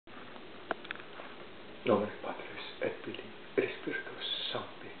Nomine Patris et Filii et Spiritus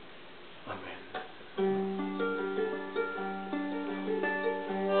Sancti. Amen.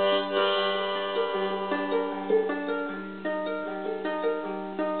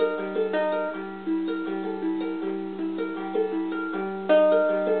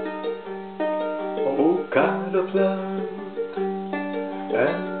 O God of love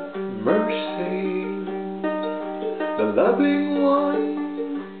and mercy, the loving one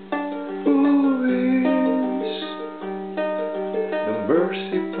who is, the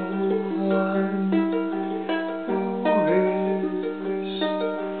merciful one who is,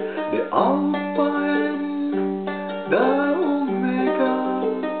 the Alpha and the Omega,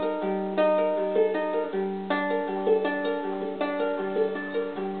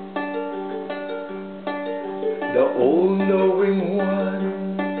 the all-knowing one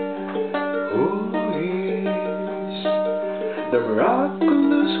who is, the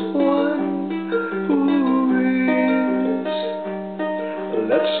miraculous one who is.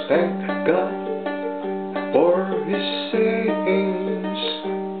 Let's thank God for His saints,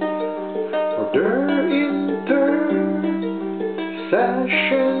 for their intercessions.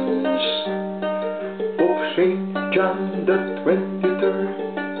 Pope St. John the 23rd,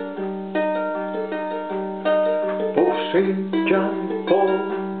 Pope St. John Paul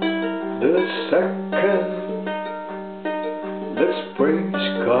II. Let's praise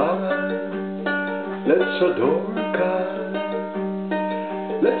God, let's adore God,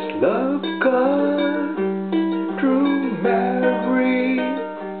 let's love God through Mary.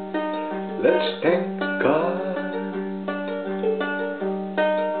 Let's thank God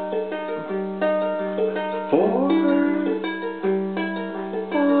for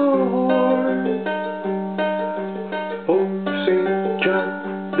Pope St. John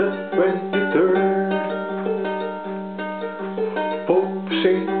the 23rd, Pope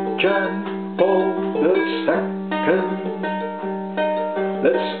St. John Paul II.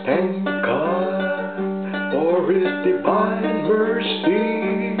 Let's thank God for His divine mercy.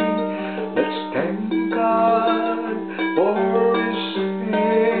 Let's thank God for His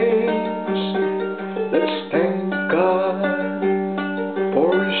saints. Let's thank God for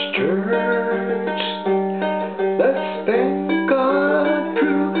His church. Let's thank God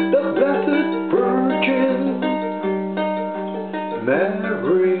through the Blessed Virgin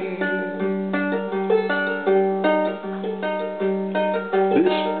Mary.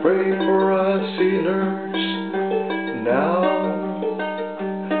 Let's pray for us sinners now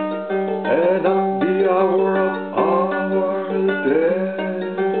and at the hour of our death.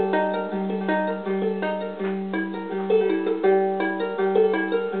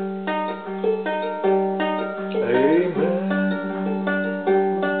 Amen.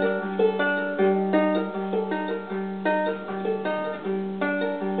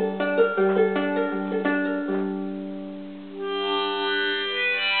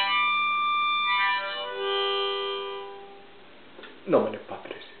 Nomine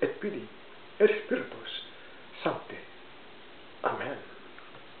Patris et Filii et Spiritus Sancti.